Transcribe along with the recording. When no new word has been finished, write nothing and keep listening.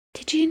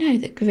Do you know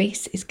that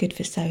Greece is good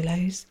for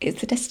solos?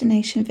 It's the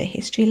destination for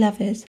history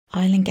lovers,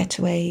 island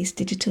getaways,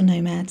 digital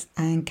nomads,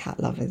 and cat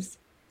lovers.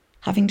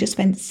 Having just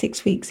spent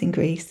 6 weeks in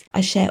Greece,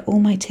 I share all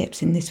my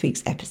tips in this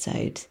week's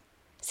episode.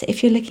 So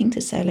if you're looking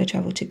to solo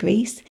travel to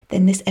Greece,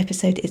 then this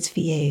episode is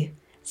for you.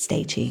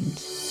 Stay tuned.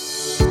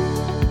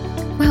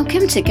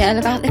 Welcome to Girl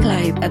About the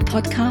Globe, a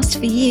podcast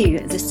for you,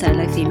 the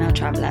solo female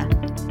traveller,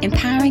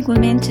 empowering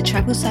women to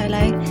travel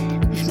solo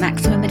with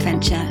maximum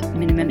adventure,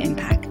 minimum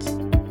impact.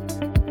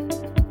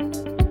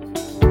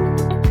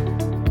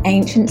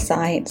 Ancient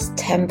sites,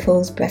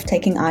 temples,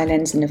 breathtaking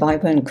islands and a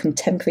vibrant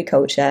contemporary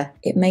culture,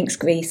 it makes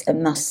Greece a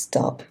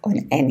must-stop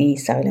on any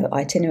solo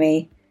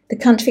itinerary. The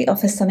country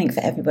offers something for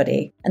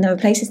everybody, and there are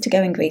places to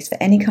go in Greece for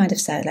any kind of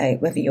solo,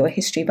 whether you're a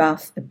history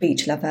buff, a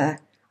beach lover,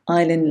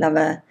 island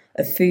lover,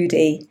 a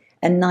foodie,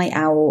 a night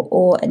owl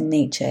or a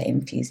nature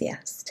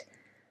enthusiast.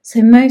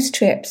 So most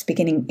trips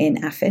beginning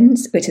in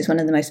Athens, which is one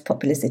of the most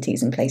popular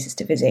cities and places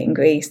to visit in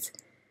Greece.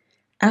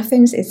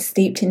 Athens is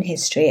steeped in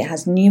history, it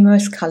has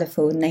numerous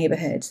colourful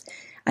neighbourhoods,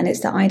 and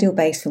it's the ideal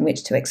base from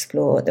which to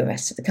explore the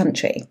rest of the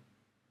country.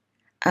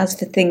 As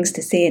for things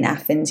to see in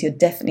Athens, you'll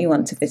definitely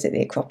want to visit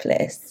the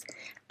Acropolis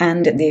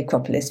and the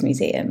Acropolis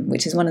Museum,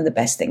 which is one of the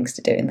best things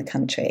to do in the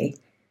country.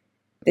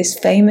 This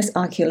famous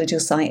archaeological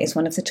site is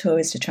one of the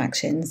tourist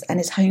attractions and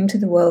is home to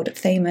the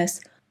world-famous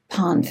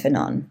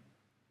Parthenon.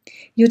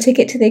 Your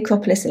ticket to the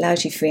Acropolis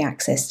allows you free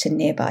access to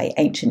nearby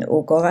ancient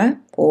Agora,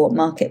 or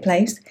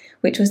marketplace,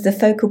 which was the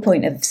focal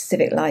point of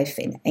civic life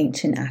in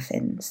ancient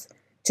Athens.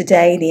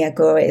 Today, the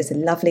Agora is a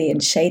lovely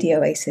and shady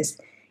oasis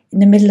in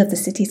the middle of the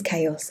city's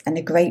chaos and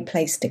a great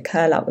place to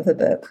curl up with a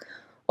book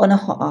on a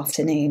hot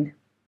afternoon.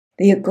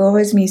 The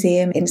Agora's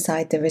museum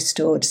inside the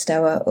restored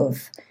Stoa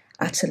of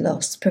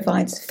Attalos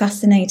provides a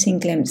fascinating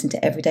glimpse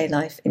into everyday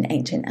life in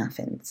ancient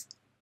Athens.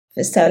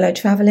 For solo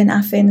travel in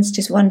Athens,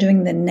 just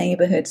wandering the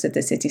neighbourhoods of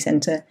the city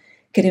centre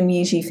could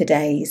amuse you for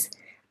days,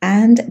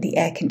 and the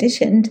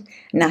air-conditioned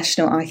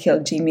National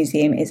Archaeology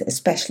Museum is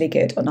especially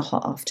good on a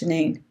hot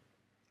afternoon.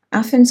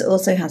 Athens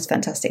also has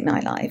fantastic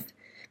nightlife,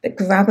 but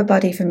grab a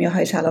buddy from your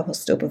hotel or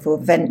hostel before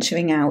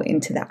venturing out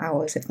into the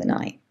hours of the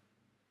night.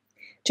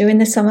 During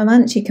the summer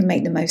months, you can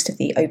make the most of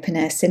the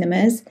open-air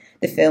cinemas,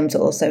 the films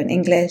are also in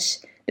English,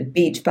 the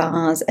beach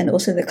bars, and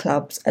also the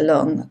clubs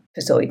along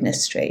Poseidon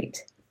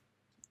Street.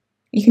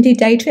 You can do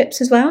day trips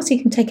as well, so you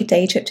can take a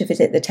day trip to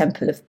visit the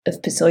Temple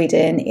of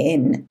Poseidon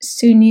in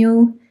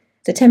Sunium.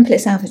 The temple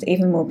itself is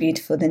even more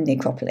beautiful than the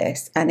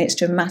Acropolis, and its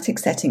dramatic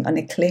setting on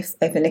a cliff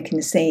overlooking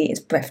the sea is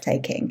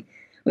breathtaking,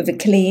 with a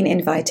clean,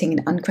 inviting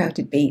and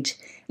uncrowded beach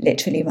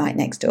literally right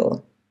next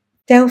door.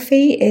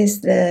 Delphi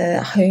is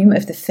the home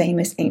of the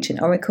famous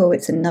ancient oracle.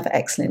 It's another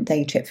excellent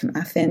day trip from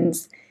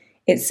Athens.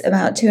 It's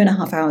about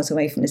 2.5 hours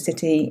away from the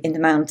city in the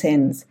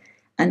mountains,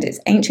 and its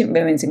ancient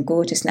ruins and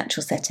gorgeous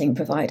natural setting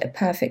provide a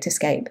perfect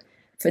escape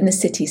from the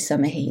city's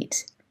summer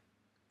heat.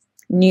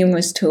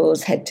 Numerous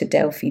tours head to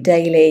Delphi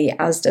daily,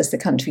 as does the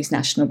country's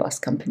national bus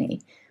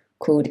company,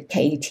 called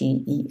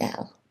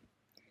KTEL.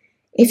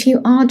 If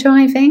you are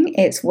driving,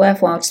 it's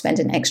worthwhile to spend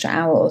an extra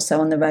hour or so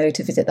on the road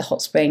to visit the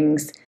hot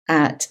springs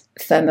at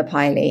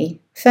Thermopylae.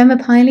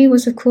 Thermopylae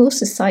was, of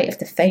course, the site of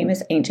the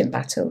famous ancient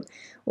battle,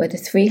 where the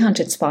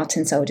 300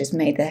 Spartan soldiers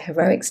made their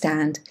heroic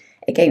stand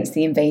against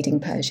the invading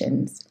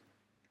Persians.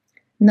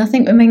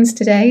 Nothing remains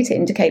today to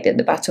indicate that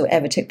the battle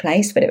ever took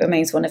place, but it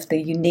remains one of the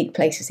unique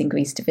places in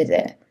Greece to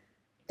visit.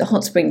 The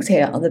hot springs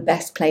here are the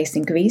best place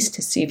in Greece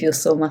to soothe your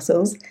sore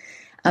muscles,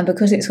 and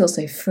because it's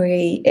also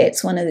free,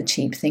 it's one of the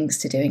cheap things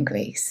to do in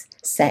Greece,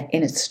 set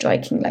in a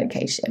striking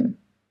location.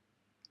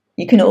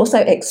 You can also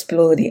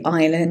explore the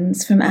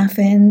islands from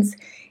Athens.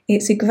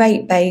 It's a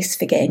great base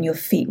for getting your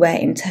feet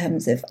wet in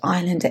terms of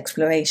island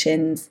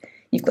explorations.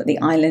 You've got the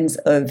islands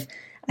of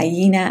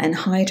Aegina and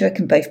Hydra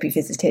can both be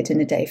visited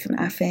in a day from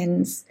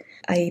Athens.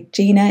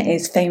 Aegina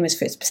is famous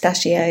for its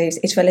pistachios.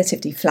 It's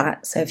relatively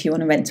flat, so if you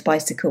want to rent a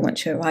bicycle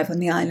once you arrive on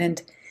the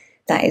island,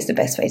 that is the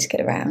best way to get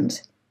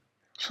around.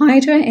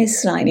 Hydra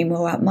is slightly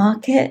more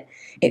upmarket.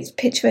 Its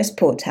picturesque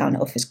port town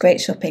offers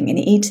great shopping and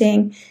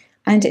eating,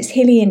 and its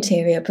hilly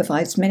interior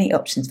provides many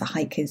options for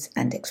hikers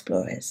and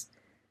explorers.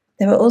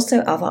 There are also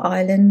other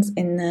islands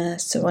in the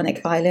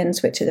Saronic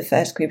Islands, which are the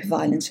first group of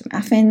islands from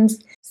Athens.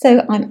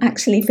 So I'm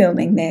actually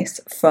filming this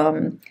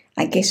from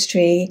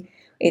Agistri.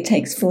 It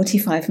takes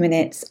 45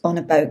 minutes on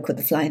a boat called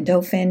the Flying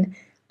Dolphin,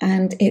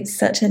 and it's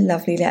such a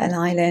lovely little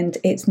island.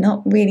 It's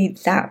not really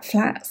that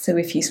flat, so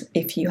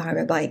if you hire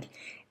a bike,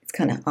 it's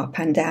kind of up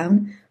and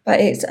down. But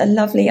it's a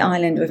lovely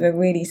island with a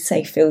really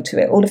safe feel to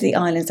it. All of the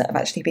islands that I've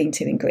actually been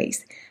to in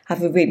Greece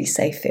have a really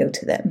safe feel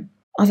to them.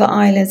 Other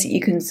islands that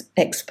you can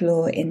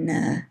explore in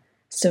the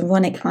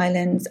Saronic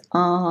Islands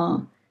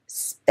are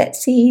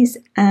Spetses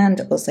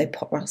and also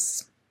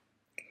Poros.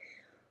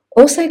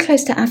 Also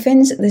close to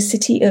Athens, the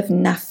city of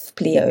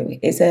Nafplio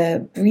is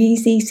a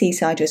breezy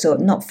seaside resort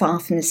not far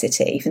from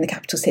the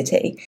capital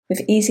city,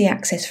 with easy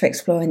access for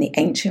exploring the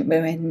ancient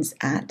ruins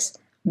at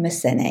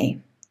Mycenae.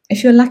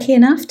 If you're lucky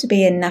enough to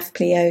be in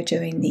Nafplio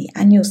during the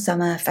annual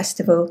summer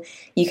festival,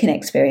 you can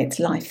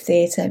experience live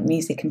theatre,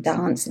 music and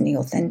dance in the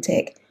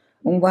authentic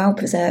and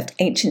well-preserved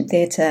ancient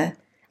theatre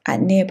at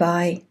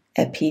nearby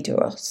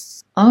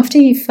Epidaurus. After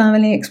you've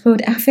thoroughly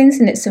explored Athens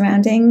and its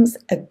surroundings,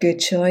 a good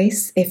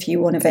choice if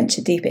you want to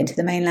venture deeper into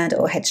the mainland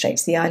or head straight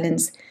to the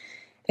islands.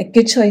 A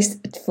good choice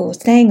for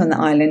staying on the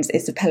islands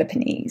is the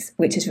Peloponnese,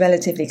 which is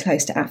relatively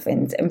close to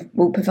Athens and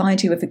will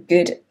provide you with a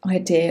good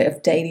idea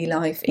of daily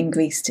life in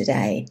Greece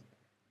today.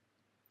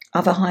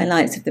 Other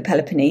highlights of the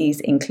Peloponnese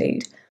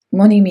include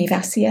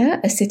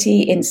Monimivasia, a city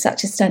in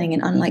such a stunning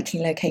and unlikely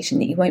location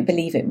that you won't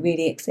believe it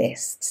really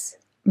exists.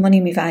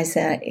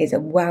 Monimivasia is a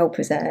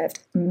well-preserved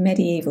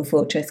medieval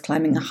fortress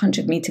climbing a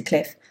 100-metre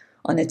cliff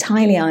on a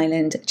tiny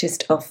island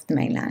just off the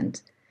mainland.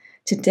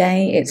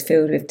 Today it's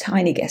filled with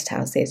tiny guest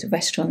houses,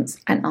 restaurants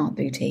and art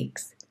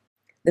boutiques.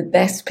 The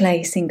best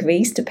place in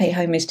Greece to pay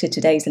homage to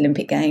today's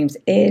Olympic Games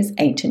is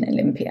ancient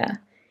Olympia,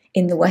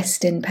 in the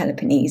western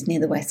Peloponnese near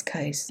the west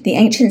coast. The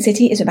ancient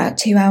city is about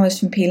 2 hours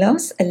from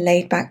Pylos, a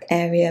laid-back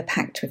area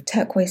packed with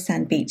turquoise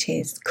sand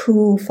beaches,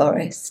 cool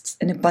forests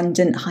and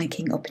abundant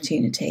hiking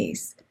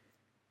opportunities.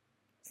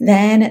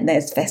 Then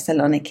there's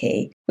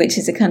Thessaloniki, which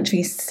is the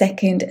country's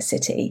second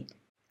city.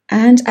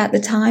 And at the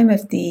time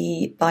of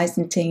the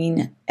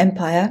Byzantine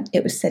Empire,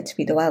 it was said to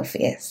be the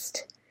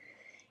wealthiest.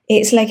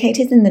 It's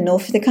located in the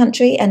north of the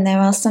country and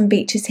there are some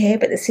beaches here,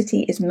 but the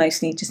city is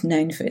mostly just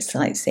known for its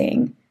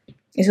sightseeing.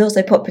 It's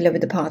also popular with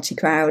the party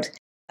crowd,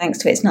 thanks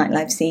to its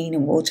nightlife scene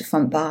and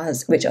waterfront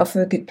bars, which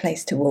offer a good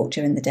place to walk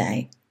during the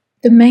day.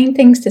 The main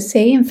things to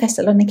see in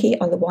Thessaloniki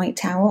are the White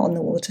Tower on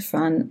the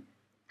waterfront,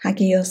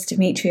 Hagios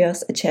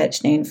Demetrios, a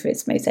church known for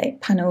its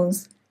mosaic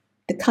panels,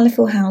 the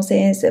colourful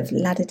houses of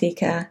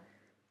Ladodika,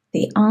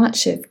 the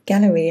Arch of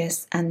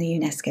Galerius and the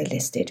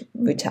UNESCO-listed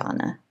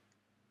Rutana.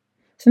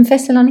 From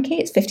Thessaloniki,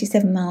 it's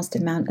 57 miles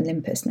to Mount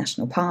Olympus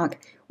National Park,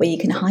 where you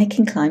can hike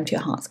and climb to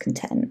your heart's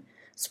content,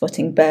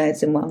 spotting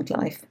birds and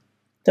wildlife.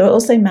 There are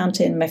also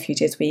mountain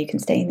refuges where you can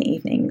stay in the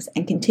evenings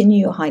and continue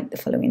your hike the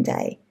following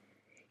day.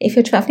 If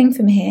you're travelling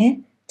from here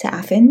to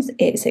Athens,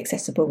 it's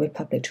accessible with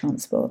public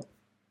transport.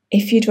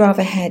 If you'd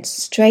rather head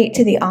straight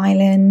to the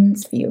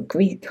islands for your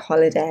Greek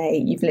holiday,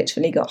 you've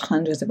literally got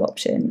hundreds of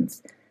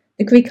options.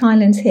 The Greek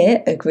islands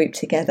here are grouped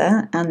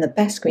together, and the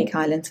best Greek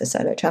islands for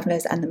solo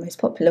travellers and the most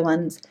popular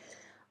ones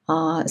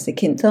are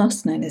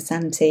Zakynthos, known as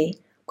Zante,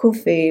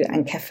 Corfu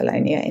and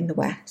Kefalonia in the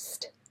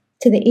west.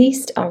 To the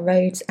east are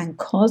Rhodes and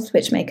Kos,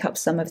 which make up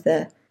some of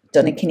the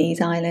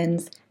Dodecanese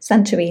islands.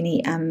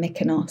 Santorini and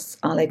Mykonos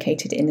are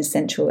located in the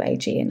central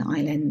Aegean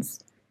islands.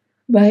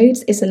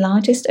 Rhodes is the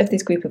largest of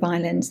this group of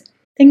islands.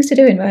 Things to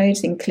do in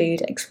Rhodes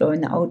include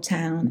exploring the Old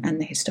Town and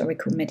the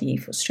historical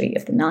medieval Street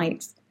of the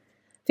Knights,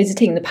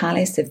 visiting the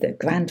palace of the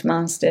Grand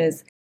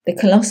Masters, the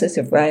Colossus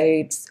of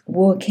Rhodes,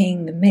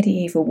 walking the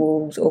medieval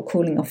walls or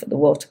cooling off at the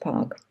water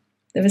park.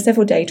 There are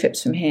several day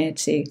trips from here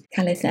to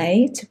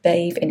Calithea to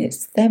bathe in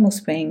its thermal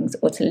springs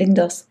or to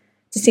Lindos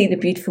to see the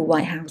beautiful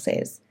white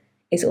houses.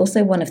 It's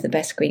also one of the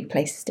best Greek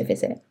places to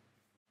visit.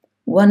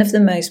 One of the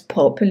most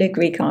popular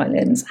Greek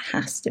islands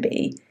has to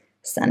be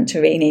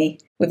Santorini,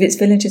 with its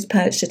villages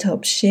perched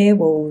atop sheer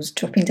walls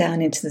dropping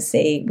down into the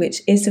sea,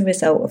 which is the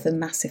result of a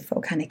massive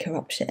volcanic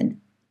eruption.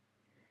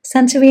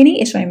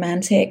 Santorini is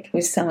romantic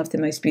with some of the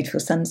most beautiful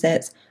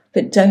sunsets,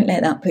 but don't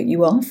let that put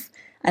you off,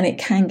 and it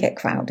can get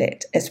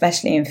crowded,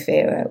 especially in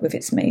Thera with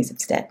its maze of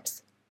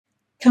steps.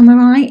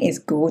 Kamarai is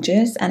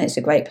gorgeous and it's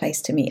a great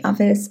place to meet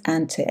others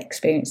and to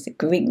experience the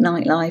Greek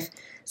nightlife,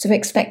 so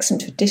expect some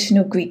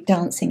traditional Greek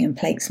dancing and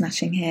plate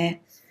smashing here.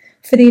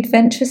 For the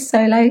adventurous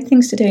solo,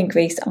 things to do in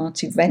Greece are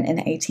to rent an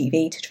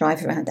ATV to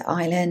drive around the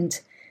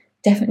island.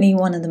 Definitely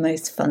one of the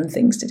most fun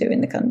things to do in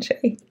the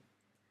country.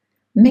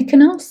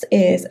 Mykonos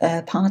is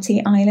a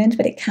party island,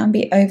 but it can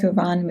be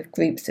overrun with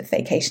groups of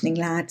vacationing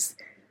lads.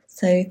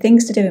 So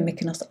things to do in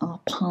Mykonos are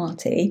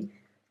party.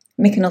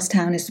 Mykonos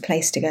town is the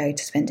place to go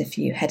to spend a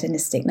few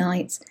hedonistic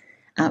nights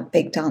at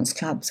big dance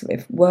clubs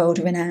with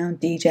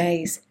world-renowned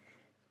DJs.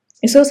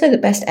 It's also the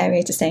best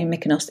area to stay in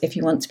Mykonos if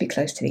you want to be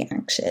close to the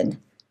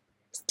action.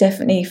 It's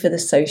definitely for the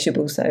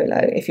sociable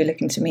solo if you're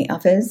looking to meet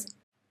others.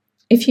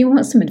 If you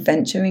want some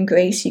adventure in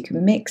Greece, you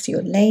can mix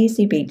your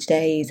lazy beach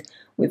days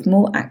with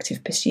more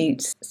active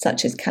pursuits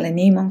such as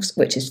Kalonimos,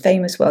 which is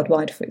famous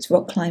worldwide for its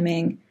rock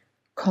climbing,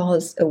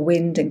 Kos, a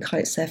wind and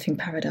kite surfing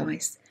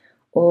paradise,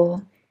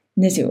 or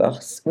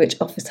Niziros, which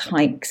offers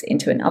hikes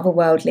into an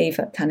otherworldly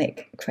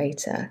volcanic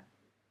crater.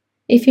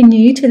 If you're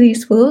new to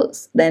these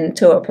sports, then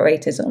tour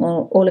operators on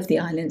all of the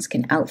islands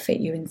can outfit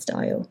you in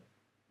style.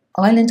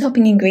 Island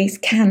hopping in Greece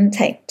can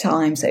take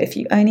time, so if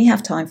you only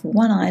have time for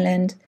one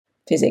island,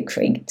 visit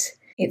Crete.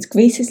 It's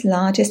Greece's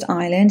largest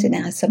island and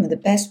it has some of the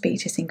best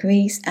beaches in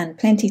Greece and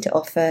plenty to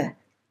offer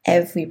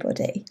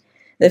everybody.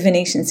 The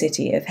Venetian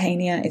city of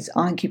Hania is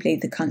arguably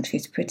the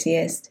country's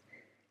prettiest,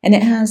 and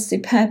it has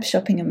superb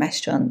shopping and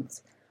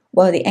restaurants,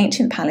 while the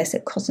ancient palace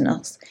at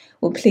Kozinos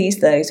will please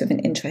those with an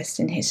interest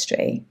in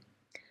history.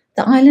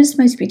 The island's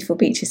most beautiful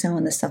beaches are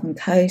on the southern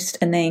coast,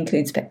 and they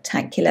include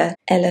spectacular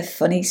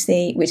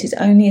Elefonici, which is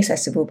only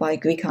accessible by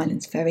Greek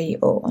Islands ferry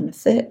or on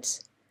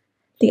foot.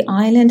 The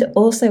island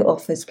also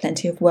offers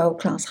plenty of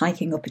world-class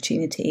hiking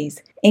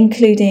opportunities,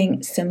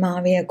 including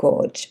Samaria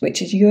Gorge,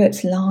 which is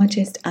Europe's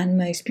largest and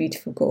most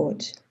beautiful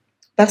gorge.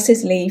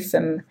 Buses leave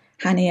from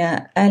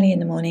Hania early in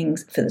the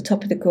mornings for the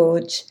top of the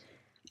gorge,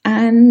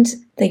 and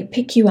they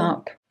pick you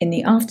up in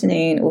the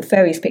afternoon, or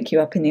ferries pick you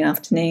up in the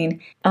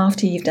afternoon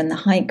after you've done the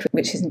hike,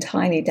 which is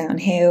entirely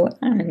downhill,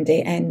 and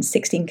it ends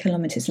 16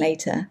 kilometres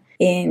later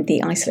in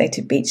the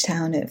isolated beach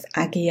town of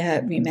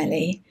Agia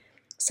Rumeli.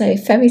 So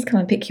ferries come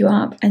and pick you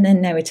up, and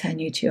then they return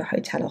you to your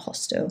hotel or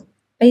hostel.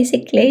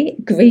 Basically,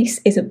 Greece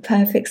is a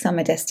perfect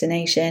summer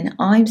destination.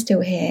 I'm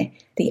still here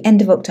the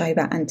end of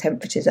October and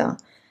temperatures are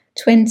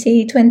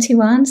 20,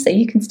 21, so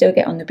you can still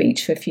get on the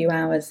beach for a few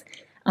hours.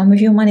 And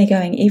with your money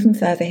going even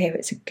further here,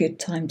 it's a good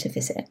time to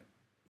visit.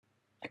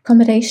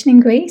 Accommodation in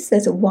Greece,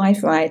 there's a wide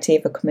variety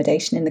of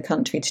accommodation in the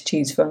country to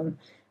choose from.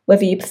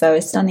 Whether you prefer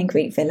a stunning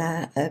Greek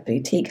villa, a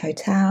boutique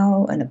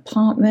hotel, an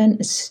apartment,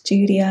 a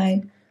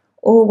studio,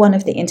 or one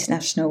of the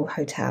international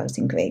hotels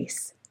in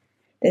Greece.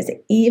 There's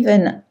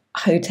even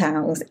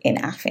hotels in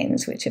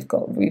Athens which have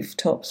got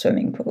rooftop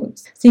swimming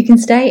pools. So you can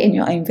stay in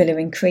your own villa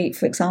in Crete,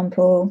 for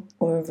example,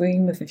 or a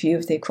room with a view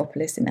of the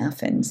Acropolis in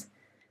Athens.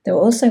 There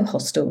are also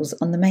hostels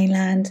on the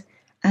mainland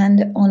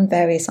and on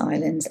various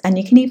islands, and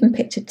you can even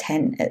pitch a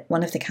tent at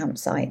one of the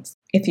campsites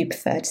if you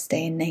prefer to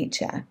stay in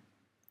nature.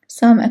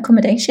 Some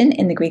accommodation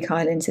in the Greek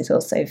islands is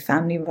also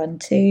family run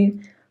too,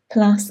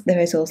 plus there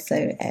is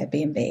also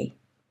Airbnb.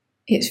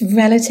 It's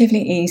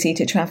relatively easy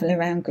to travel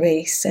around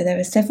Greece, so there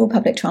are several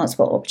public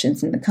transport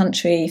options in the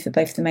country for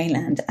both the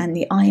mainland and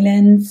the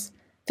islands.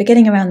 For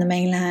getting around the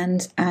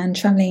mainland and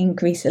travelling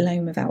Greece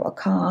alone without a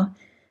car,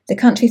 the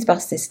country's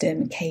bus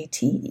system,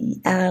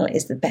 KTEL,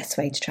 is the best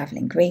way to travel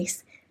in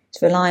Greece.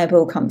 It's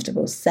reliable,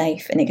 comfortable,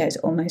 safe, and it goes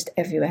almost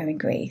everywhere in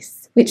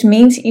Greece, which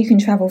means you can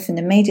travel from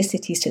the major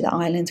cities to the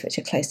islands, which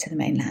are close to the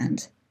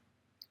mainland.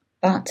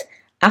 But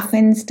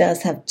Athens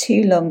does have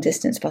 2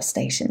 long-distance bus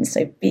stations,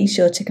 so be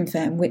sure to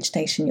confirm which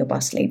station your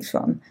bus leaves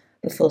from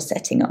before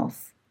setting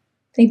off.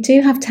 They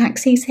do have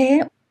taxis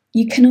here.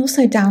 You can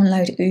also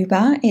download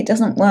Uber. It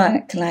doesn't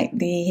work like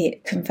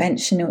the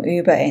conventional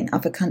Uber in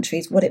other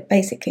countries. What it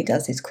basically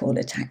does is call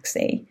a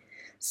taxi.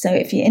 So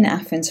if you're in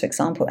Athens, for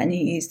example, and you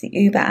use the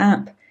Uber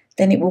app,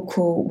 then it will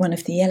call one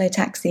of the yellow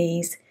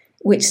taxis,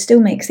 which still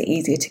makes it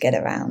easier to get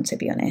around, to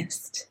be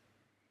honest.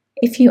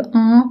 If you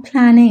are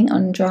planning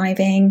on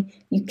driving,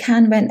 you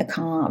can rent a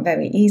car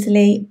very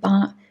easily,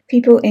 but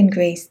people in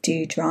Greece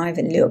do drive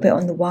a little bit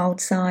on the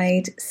wild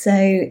side,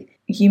 so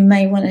you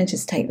may want to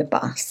just take the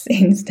bus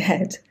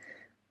instead.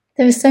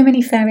 There are so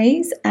many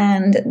ferries,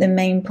 and the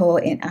main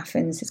port in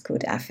Athens is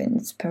called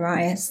Athens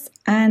Piraeus,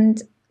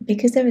 and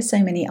because there are so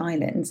many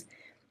islands,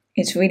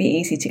 it's really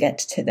easy to get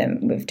to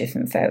them with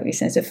different ferries.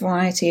 There's a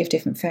variety of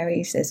different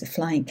ferries. There's a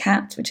Flying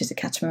Cat, which is a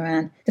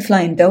catamaran, the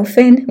Flying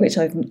Dolphin, which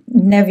I've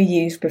never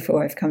used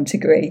before I've come to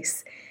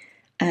Greece,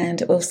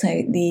 and also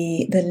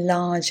the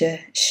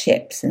larger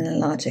ships and the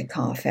larger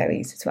car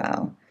ferries as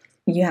well.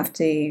 You have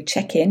to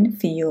check in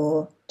for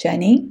your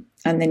journey,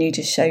 and then you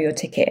just show your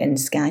ticket and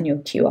scan your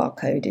QR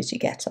code as you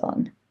get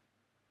on.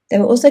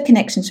 There are also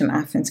connections from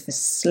Athens for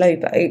slow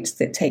boats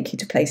that take you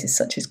to places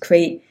such as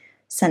Crete,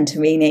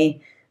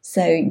 Santorini,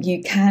 so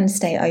you can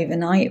stay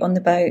overnight on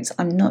the boats.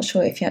 I'm not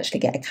sure if you actually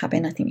get a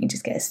cabin, I think you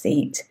just get a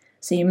seat,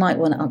 so you might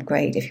want to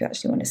upgrade if you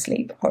actually want to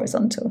sleep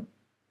horizontal.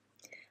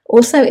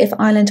 Also, if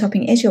island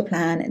hopping is your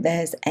plan,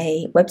 there's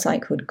a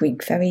website called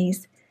Greek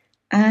Ferries,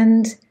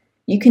 and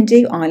you can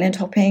do island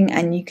hopping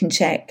and you can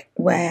check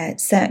where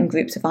certain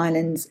groups of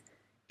islands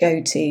go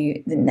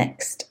to the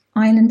next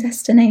island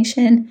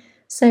destination.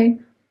 So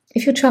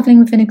if you're travelling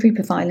within a group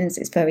of islands,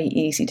 it's very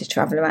easy to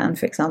travel around.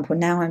 For example,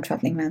 now I'm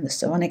travelling around the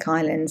Saronic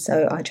Islands,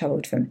 so I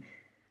travelled from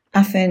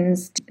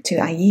Athens to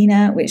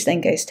Aegina, which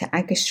then goes to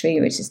Agastri,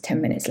 which is 10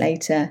 minutes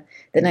later.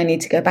 Then I need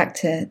to go back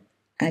to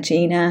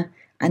Aegina,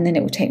 and then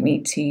it will take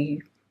me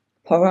to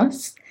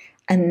Poros,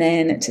 and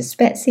then to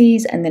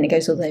Spetses, and then it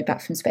goes all the way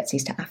back from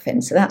Spetses to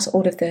Athens. So that's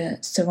all of the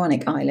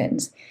Saronic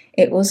Islands.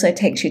 It also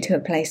takes you to a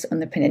place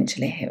on the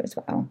peninsula here as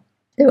well.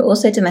 There are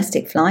also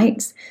domestic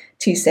flights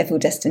to several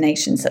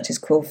destinations such as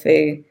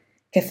Corfu,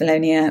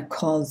 Kefalonia,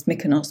 Kos,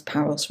 Mykonos,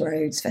 Paros,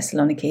 Rhodes,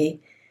 Thessaloniki,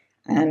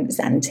 and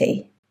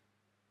Zante.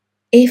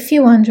 If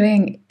you're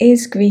wondering,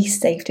 is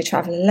Greece safe to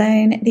travel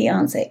alone? The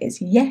answer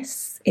is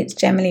yes. It's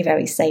generally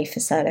very safe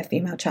for solo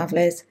female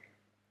travellers.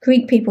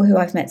 Greek people who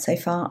I've met so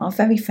far are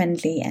very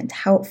friendly and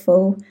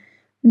helpful.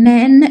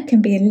 Men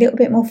can be a little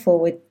bit more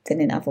forward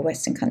than in other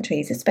Western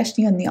countries,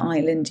 especially on the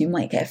island. You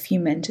might get a few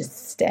men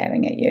just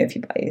staring at you if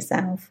you're by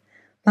yourself.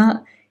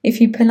 But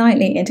if you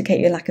politely indicate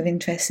your lack of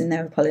interest and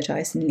they'll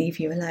apologise and leave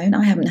you alone,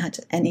 I haven't had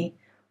any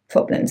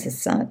problems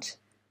as such.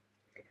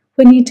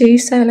 When you do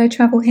solo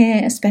travel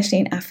here, especially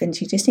in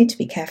Athens, you just need to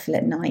be careful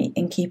at night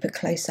and keep a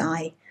close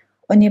eye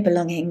on your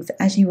belongings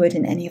as you would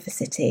in any other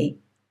city.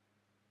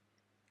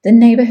 The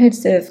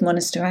neighbourhoods of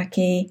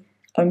Monastiraki,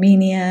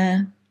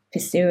 Armenia,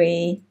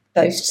 Pissouri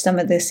boasts some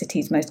of the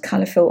city's most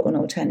colourful and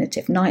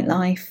alternative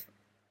nightlife.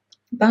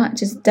 But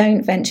just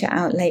don't venture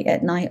out late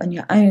at night on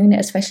your own,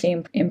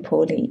 especially in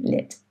poorly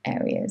lit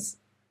areas.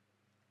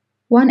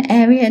 One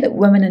area that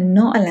women are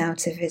not allowed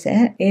to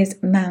visit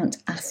is Mount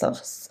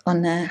Athos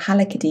on the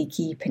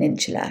Halkidiki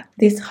Peninsula.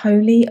 This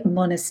holy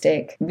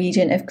monastic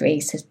region of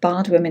Greece has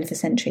barred women for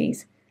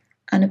centuries,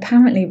 and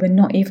apparently we're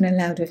not even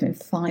allowed within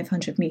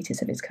 500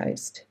 metres of its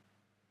coast.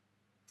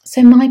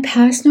 So my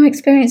personal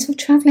experience of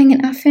travelling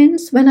in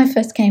Athens, when I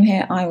first came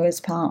here, I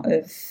was part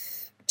of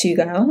two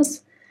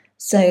girls.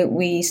 So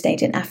we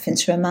stayed in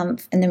Athens for a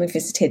month, and then we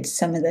visited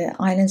some of the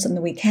islands on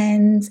the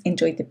weekends,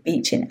 enjoyed the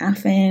beach in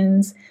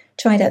Athens,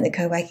 tried out the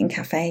co-working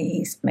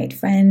cafes, made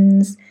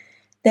friends.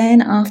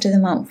 Then after the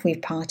month,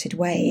 we've parted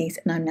ways,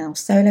 and I'm now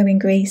solo in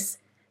Greece.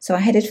 So I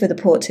headed for the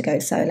port to go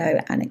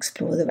solo and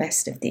explore the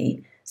rest of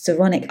the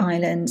Saronic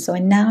Islands. So I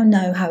now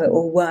know how it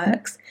all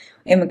works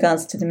in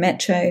regards to the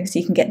metro. So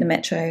you can get the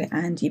metro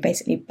and you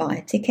basically buy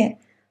a ticket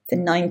for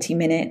 90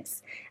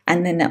 minutes,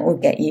 and then that will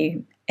get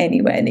you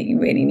anywhere that you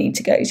really need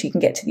to go. So you can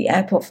get to the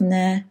airport from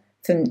there,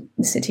 from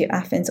the city of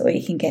Athens, or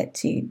you can get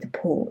to the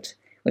port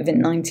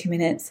within 90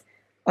 minutes.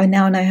 I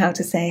now know how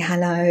to say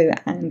hello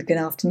and good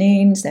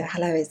afternoon. So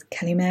hello is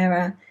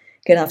Kalimera,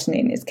 good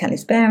afternoon is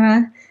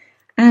Kalispera.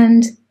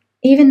 And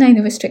even though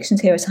the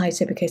restrictions here are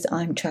tighter because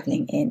I'm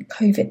travelling in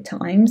COVID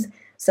times,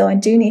 so I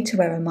do need to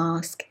wear a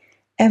mask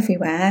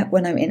everywhere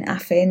when I'm in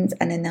Athens,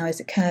 and then there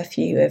is a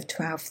curfew of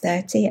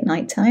 12:30 at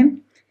night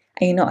time.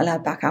 And you're not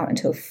allowed back out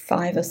until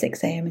 5 or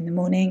 6 a.m. in the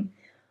morning.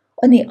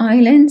 On the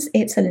islands,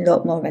 it's a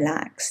lot more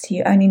relaxed.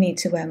 You only need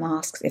to wear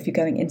masks if you're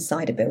going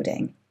inside a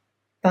building.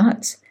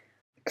 But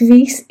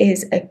Greece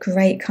is a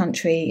great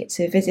country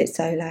to visit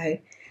solo,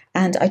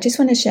 and I just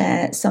want to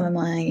share some of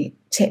my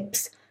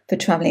tips for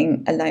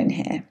travelling alone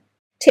here.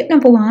 Tip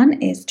number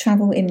 1 is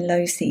travel in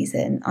low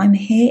season. I'm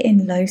here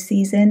in low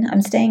season.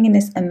 I'm staying in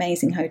this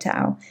amazing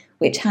hotel,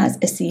 which has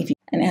a sea view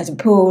and it has a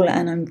pool,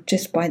 and I'm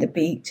just by the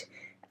beach.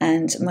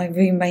 And my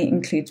room rate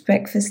includes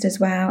breakfast as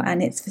well,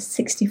 and it's for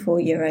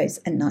 €64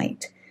 a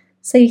night.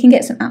 So you can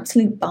get some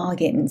absolute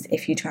bargains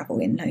if you travel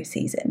in low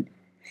season.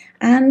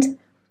 And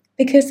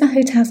because the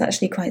hotel's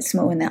actually quite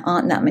small and there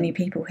aren't that many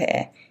people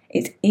here,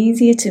 it's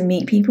easier to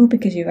meet people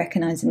because you're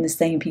recognising the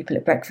same people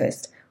at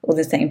breakfast, or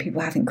the same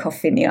people having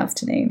coffee in the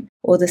afternoon,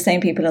 or the same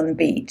people on the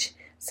beach.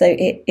 So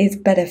it is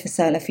better for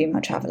solo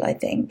female travel, I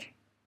think.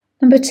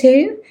 Number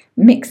 2,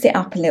 mix it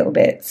up a little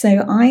bit.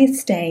 So I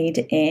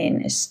stayed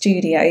in a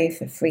studio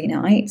for 3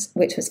 nights,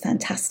 which was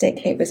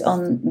fantastic. It was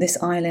on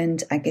this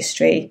island,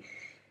 Agistri,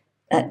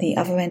 at the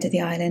other end of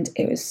the island.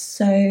 It was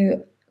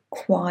so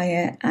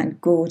quiet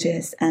and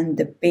gorgeous, and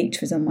the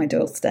beach was on my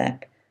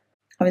doorstep.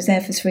 I was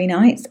there for 3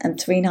 nights, and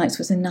 3 nights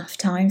was enough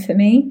time for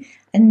me.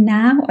 And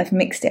now I've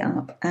mixed it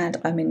up, and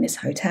I'm in this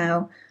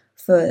hotel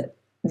for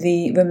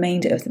the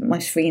remainder of my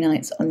 3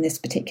 nights on this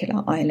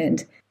particular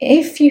island.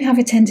 If you have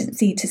a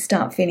tendency to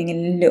start feeling a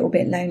little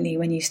bit lonely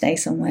when you stay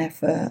somewhere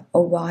for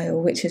a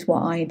while, which is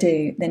what I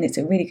do, then it's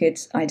a really good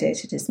idea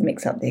to just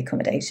mix up the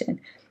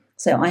accommodation.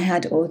 So I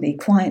had all the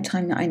quiet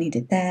time that I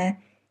needed there.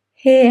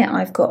 Here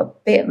I've got a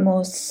bit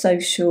more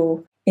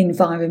social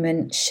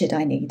environment should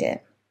I need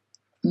it.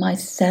 My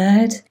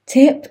 3rd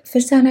tip for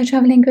solo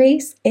travel in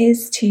Greece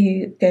is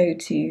to go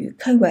to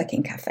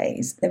co-working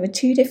cafes. There were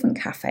 2 different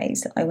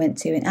cafes that I went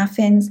to in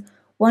Athens.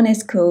 One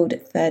is called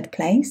Third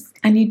Place,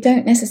 and you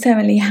don't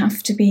necessarily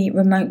have to be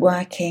remote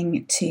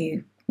working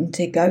to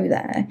go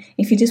there.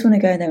 If you just want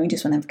to go there and you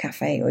just want to have a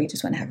cafe, or you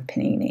just want to have a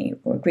panini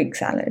or a Greek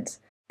salad,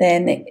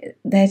 then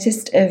they're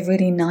just a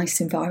really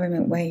nice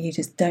environment where you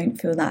just don't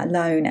feel that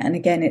alone. And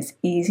again, it's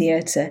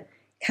easier to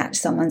catch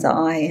someone's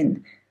eye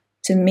and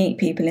to meet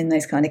people in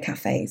those kind of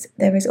cafes.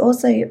 There is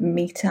also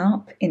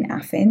Meetup in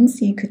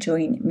Athens. You could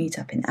join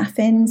Meetup in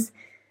Athens.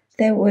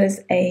 There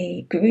was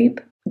a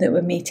group that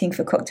were meeting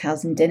for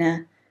cocktails and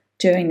dinner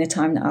during the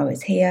time that I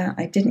was here.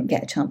 I didn't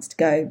get a chance to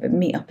go, but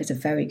Meetup is a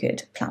very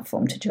good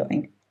platform to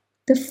join.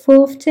 The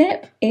 4th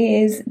tip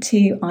is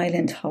to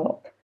island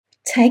hop.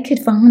 Take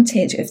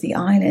advantage of the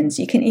islands.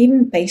 You can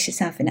even base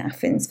yourself in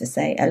Athens for,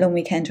 say, a long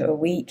weekend or a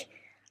week,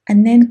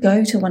 and then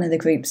go to one of the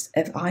groups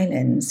of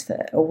islands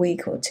for a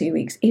week or 2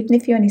 weeks. Even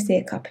if you only see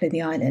a couple of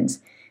the islands,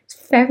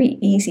 it's very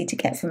easy to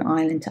get from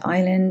island to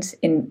island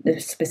in the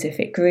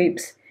specific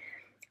groups.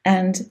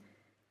 And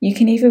you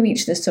can either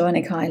reach the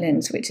Saronic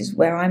Islands, which is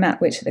where I'm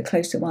at, which are the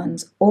closer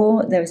ones,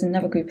 or there is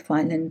another group of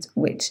islands,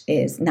 which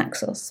is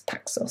Naxos,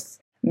 Paxos,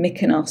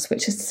 Mykonos,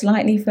 which is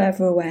slightly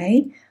further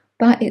away,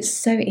 but it's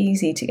so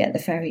easy to get the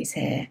ferries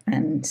here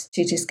and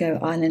to just go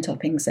island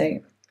hopping. So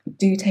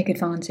do take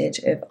advantage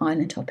of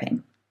island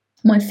hopping.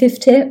 My 5th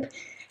tip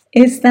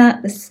is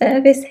that the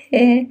service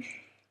here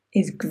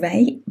is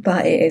great,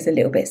 but it is a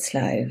little bit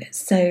slow.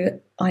 So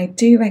I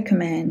do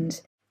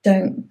recommend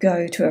don't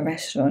go to a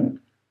restaurant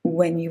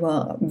when you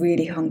are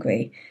really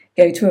hungry.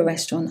 Go to a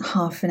restaurant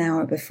half an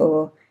hour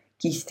before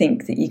you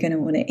think that you're going to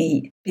want to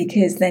eat,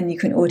 because then you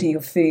can order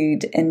your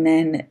food and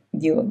then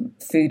your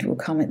food will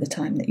come at the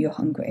time that you're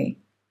hungry.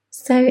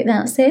 So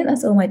that's it.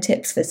 That's all my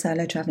tips for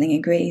solo travelling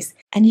in Greece.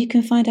 And you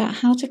can find out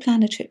how to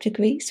plan a trip to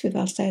Greece with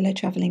our Solo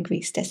Travelling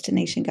Greece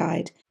Destination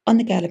Guide on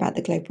the Girl About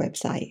the Globe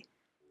website.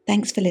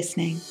 Thanks for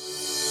listening.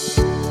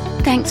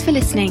 Thanks for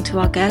listening to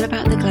our Girl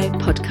About the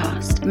Globe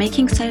podcast,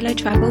 making solo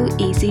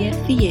travel easier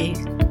for you.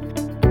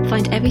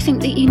 Find everything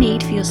that you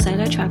need for your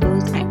solo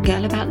travels at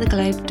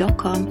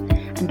girlabouttheglobe.com,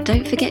 and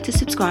don't forget to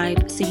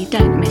subscribe so you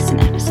don't miss an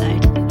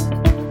episode.